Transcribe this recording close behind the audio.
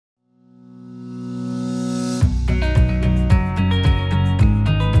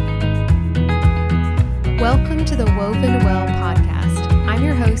Welcome to the Woven Well podcast. I'm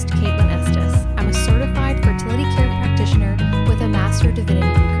your host, Caitlin Estes. I'm a certified fertility care practitioner with a Master of Divinity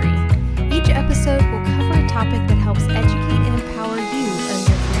degree. Each episode will cover a topic that helps educate and empower you on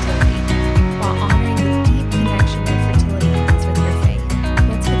your fertility while honoring the deep connection your fertility has with your faith.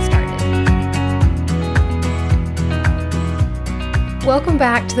 Let's get started. Welcome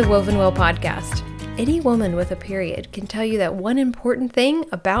back to the Woven Well podcast. Any woman with a period can tell you that one important thing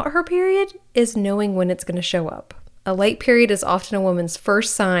about her period is knowing when it's going to show up. A late period is often a woman's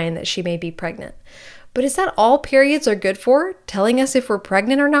first sign that she may be pregnant. But is that all periods are good for, telling us if we're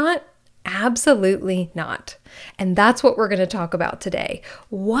pregnant or not? Absolutely not. And that's what we're going to talk about today.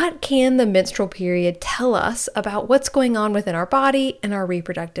 What can the menstrual period tell us about what's going on within our body and our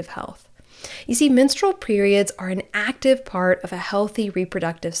reproductive health? You see, menstrual periods are an active part of a healthy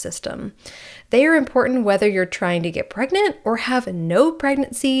reproductive system. They are important whether you're trying to get pregnant or have no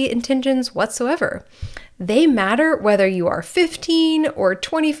pregnancy intentions whatsoever. They matter whether you are 15 or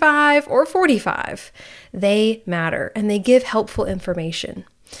 25 or 45. They matter and they give helpful information.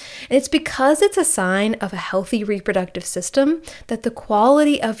 And it's because it's a sign of a healthy reproductive system that the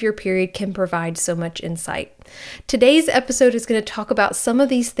quality of your period can provide so much insight. Today's episode is going to talk about some of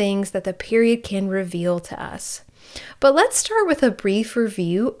these things that the period can reveal to us. But let's start with a brief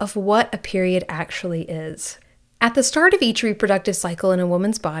review of what a period actually is. At the start of each reproductive cycle in a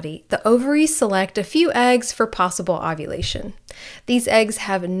woman's body, the ovaries select a few eggs for possible ovulation. These eggs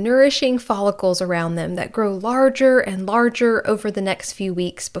have nourishing follicles around them that grow larger and larger over the next few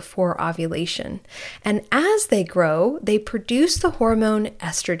weeks before ovulation. And as they grow, they produce the hormone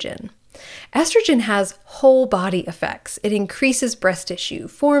estrogen. Estrogen has whole body effects. It increases breast tissue,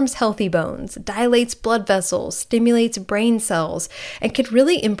 forms healthy bones, dilates blood vessels, stimulates brain cells, and can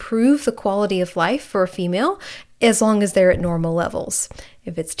really improve the quality of life for a female as long as they're at normal levels.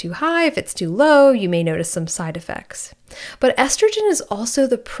 If it's too high, if it's too low, you may notice some side effects. But estrogen is also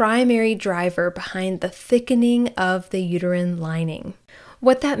the primary driver behind the thickening of the uterine lining.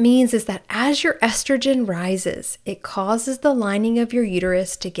 What that means is that as your estrogen rises, it causes the lining of your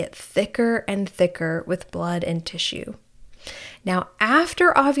uterus to get thicker and thicker with blood and tissue. Now,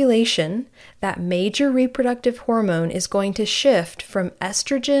 after ovulation, that major reproductive hormone is going to shift from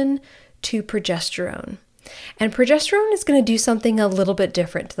estrogen to progesterone. And progesterone is going to do something a little bit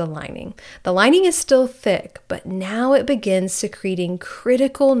different to the lining. The lining is still thick, but now it begins secreting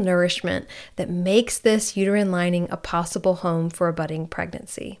critical nourishment that makes this uterine lining a possible home for a budding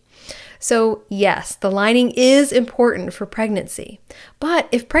pregnancy. So yes, the lining is important for pregnancy. But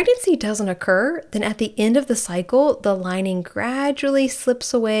if pregnancy doesn't occur, then at the end of the cycle, the lining gradually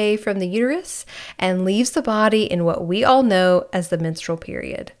slips away from the uterus and leaves the body in what we all know as the menstrual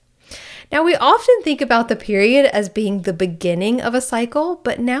period. Now, we often think about the period as being the beginning of a cycle,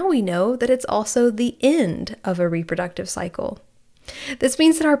 but now we know that it's also the end of a reproductive cycle. This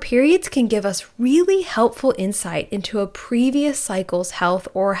means that our periods can give us really helpful insight into a previous cycle's health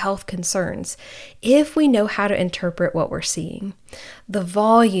or health concerns if we know how to interpret what we're seeing. The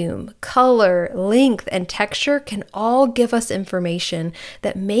volume, color, length, and texture can all give us information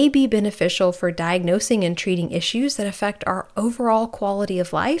that may be beneficial for diagnosing and treating issues that affect our overall quality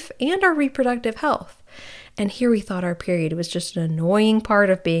of life and our reproductive health. And here we thought our period was just an annoying part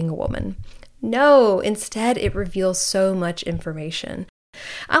of being a woman. No, instead it reveals so much information.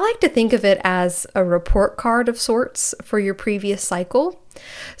 I like to think of it as a report card of sorts for your previous cycle.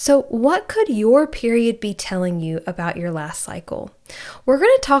 So what could your period be telling you about your last cycle? We're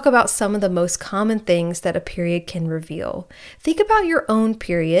going to talk about some of the most common things that a period can reveal. Think about your own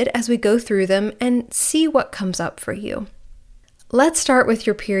period as we go through them and see what comes up for you. Let's start with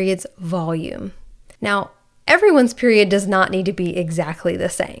your period's volume. Now, everyone's period does not need to be exactly the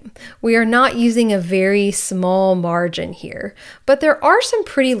same. We are not using a very small margin here, but there are some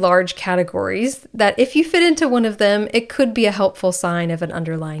pretty large categories that if you fit into one of them, it could be a helpful sign of an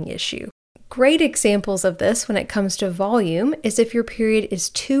underlying issue. Great examples of this when it comes to volume is if your period is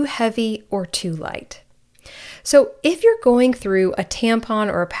too heavy or too light. So if you're going through a tampon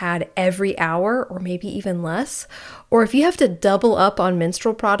or a pad every hour, or maybe even less, or if you have to double up on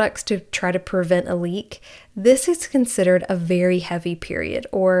menstrual products to try to prevent a leak, this is considered a very heavy period,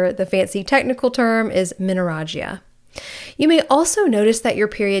 or the fancy technical term is menorrhagia. You may also notice that your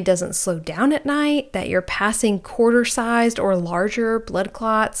period doesn't slow down at night, that you're passing quarter-sized or larger blood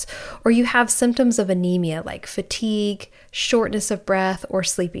clots, or you have symptoms of anemia like fatigue, shortness of breath, or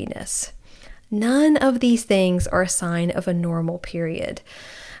sleepiness. None of these things are a sign of a normal period.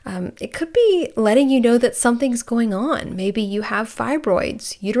 It could be letting you know that something's going on. Maybe you have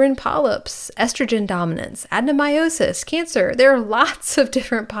fibroids, uterine polyps, estrogen dominance, adenomyosis, cancer. There are lots of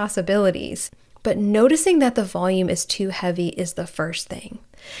different possibilities. But noticing that the volume is too heavy is the first thing.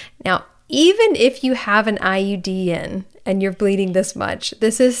 Now, even if you have an IUD in and you're bleeding this much,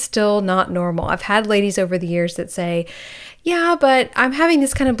 this is still not normal. I've had ladies over the years that say, yeah, but I'm having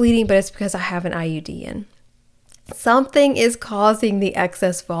this kind of bleeding, but it's because I have an IUD in. Something is causing the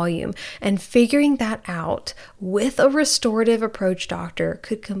excess volume, and figuring that out with a restorative approach doctor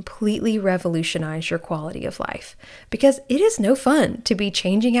could completely revolutionize your quality of life, because it is no fun to be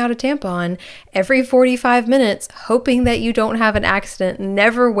changing out a tampon every 45 minutes, hoping that you don't have an accident,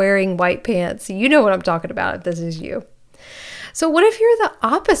 never wearing white pants. You know what I'm talking about if this is you. So what if you're the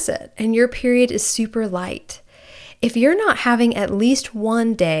opposite and your period is super light? If you're not having at least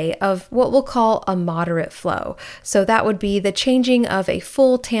one day of what we'll call a moderate flow, so that would be the changing of a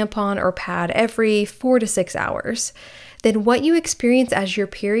full tampon or pad every 4 to 6 hours, then what you experience as your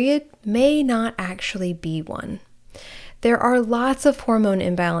period may not actually be one. There are lots of hormone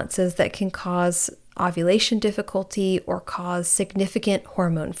imbalances that can cause ovulation difficulty or cause significant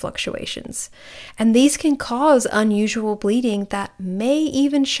hormone fluctuations. And these can cause unusual bleeding that may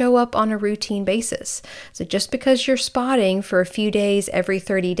even show up on a routine basis. So just because you're spotting for a few days every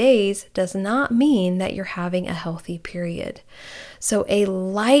 30 days does not mean that you're having a healthy period. So a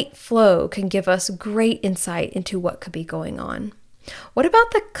light flow can give us great insight into what could be going on. What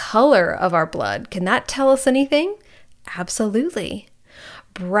about the color of our blood? Can that tell us anything? Absolutely.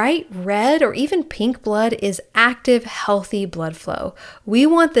 Bright red or even pink blood is active, healthy blood flow. We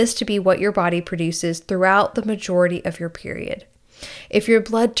want this to be what your body produces throughout the majority of your period. If your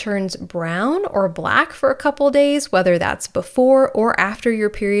blood turns brown or black for a couple days, whether that's before or after your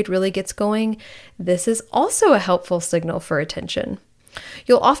period really gets going, this is also a helpful signal for attention.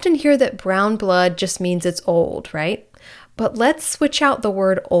 You'll often hear that brown blood just means it's old, right? But let's switch out the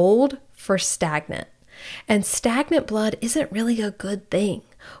word old for stagnant. And stagnant blood isn't really a good thing.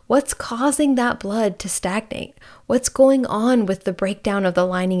 What's causing that blood to stagnate? What's going on with the breakdown of the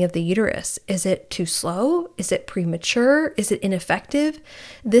lining of the uterus? Is it too slow? Is it premature? Is it ineffective?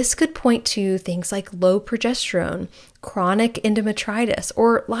 This could point to things like low progesterone, chronic endometritis,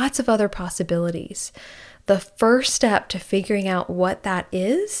 or lots of other possibilities. The first step to figuring out what that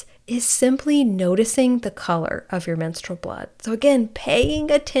is simply noticing the color of your menstrual blood. So again,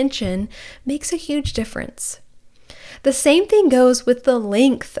 paying attention makes a huge difference. The same thing goes with the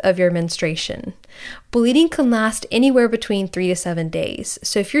length of your menstruation. Bleeding can last anywhere between 3 to 7 days.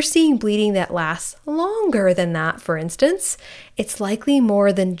 So if you're seeing bleeding that lasts longer than that, for instance, it's likely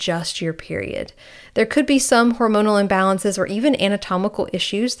more than just your period. There could be some hormonal imbalances or even anatomical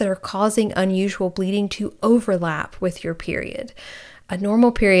issues that are causing unusual bleeding to overlap with your period. A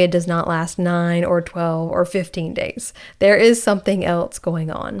normal period does not last 9 or 12 or 15 days. There is something else going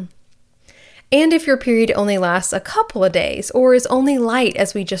on. And if your period only lasts a couple of days or is only light,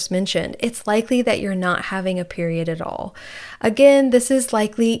 as we just mentioned, it's likely that you're not having a period at all. Again, this is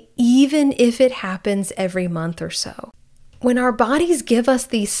likely even if it happens every month or so. When our bodies give us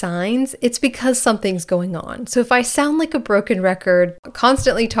these signs, it's because something's going on. So if I sound like a broken record,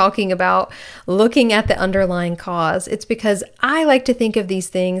 constantly talking about looking at the underlying cause, it's because I like to think of these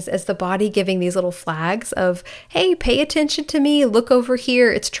things as the body giving these little flags of, hey, pay attention to me, look over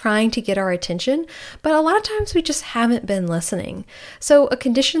here. It's trying to get our attention. But a lot of times we just haven't been listening. So a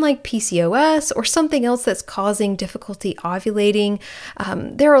condition like PCOS or something else that's causing difficulty ovulating,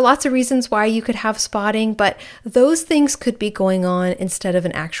 there are lots of reasons why you could have spotting, but those things could be going on instead of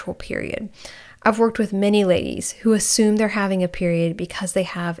an actual period. I've worked with many ladies who assume they're having a period because they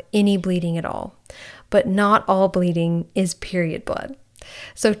have any bleeding at all, but not all bleeding is period blood.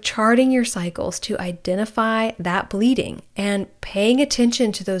 So charting your cycles to identify that bleeding and paying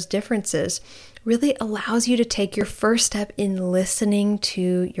attention to those differences really allows you to take your first step in listening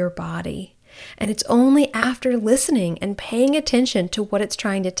to your body. And it's only after listening and paying attention to what it's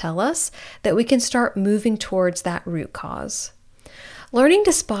trying to tell us that we can start moving towards that root cause. Learning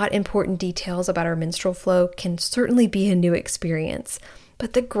to spot important details about our menstrual flow can certainly be a new experience.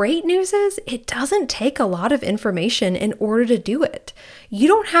 But the great news is it doesn't take a lot of information in order to do it. You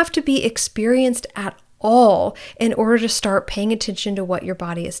don't have to be experienced at all in order to start paying attention to what your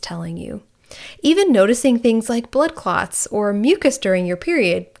body is telling you. Even noticing things like blood clots or mucus during your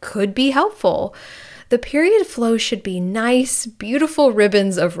period could be helpful. The period flow should be nice, beautiful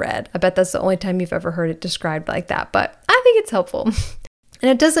ribbons of red. I bet that's the only time you've ever heard it described like that, but I think it's helpful. And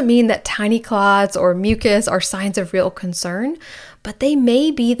it doesn't mean that tiny clots or mucus are signs of real concern, but they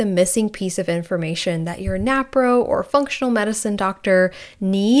may be the missing piece of information that your NAPRO or functional medicine doctor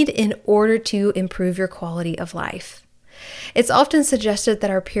need in order to improve your quality of life. It's often suggested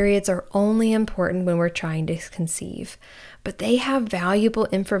that our periods are only important when we're trying to conceive, but they have valuable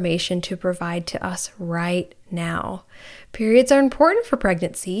information to provide to us right now. Periods are important for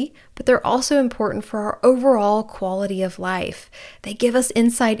pregnancy, but they're also important for our overall quality of life. They give us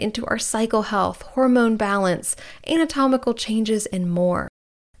insight into our cycle health, hormone balance, anatomical changes, and more.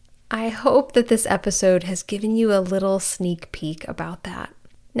 I hope that this episode has given you a little sneak peek about that.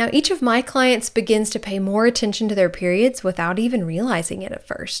 Now, each of my clients begins to pay more attention to their periods without even realizing it at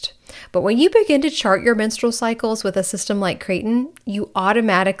first. But when you begin to chart your menstrual cycles with a system like Creighton, you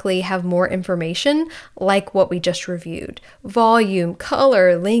automatically have more information like what we just reviewed: volume,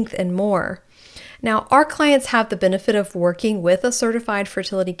 color, length, and more. Now, our clients have the benefit of working with a certified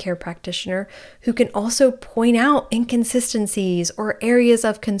fertility care practitioner who can also point out inconsistencies or areas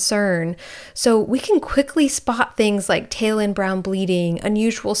of concern. So we can quickly spot things like tail end brown bleeding,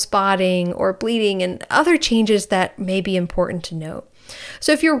 unusual spotting, or bleeding, and other changes that may be important to note.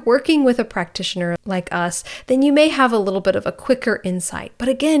 So if you're working with a practitioner like us, then you may have a little bit of a quicker insight. But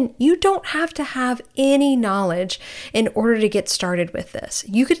again, you don't have to have any knowledge in order to get started with this.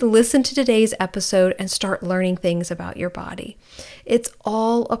 You could listen to today's episode and start learning things about your body. It's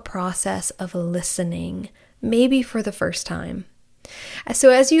all a process of listening, maybe for the first time. So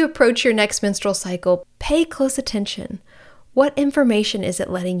as you approach your next menstrual cycle, pay close attention. What information is it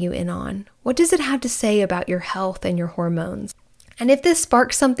letting you in on? What does it have to say about your health and your hormones? And if this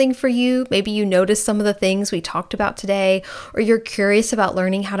sparks something for you, maybe you notice some of the things we talked about today, or you're curious about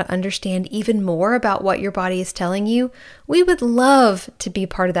learning how to understand even more about what your body is telling you, we would love to be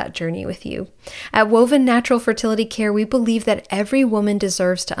part of that journey with you. At Woven Natural Fertility Care, we believe that every woman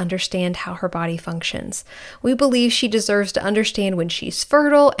deserves to understand how her body functions. We believe she deserves to understand when she's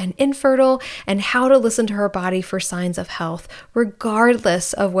fertile and infertile, and how to listen to her body for signs of health,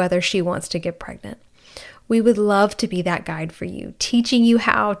 regardless of whether she wants to get pregnant. We would love to be that guide for you, teaching you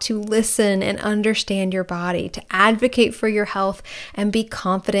how to listen and understand your body, to advocate for your health, and be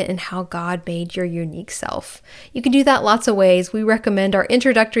confident in how God made your unique self. You can do that lots of ways. We recommend our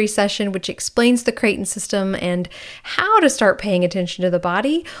introductory session, which explains the Creighton system and how to start paying attention to the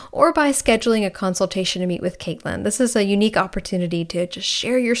body, or by scheduling a consultation to meet with Caitlin. This is a unique opportunity to just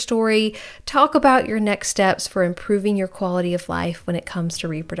share your story, talk about your next steps for improving your quality of life when it comes to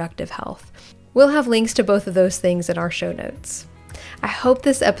reproductive health. We'll have links to both of those things in our show notes. I hope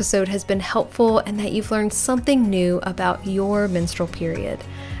this episode has been helpful and that you've learned something new about your menstrual period.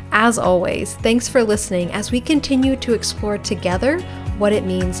 As always, thanks for listening as we continue to explore together what it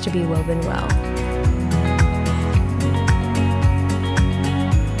means to be woven well.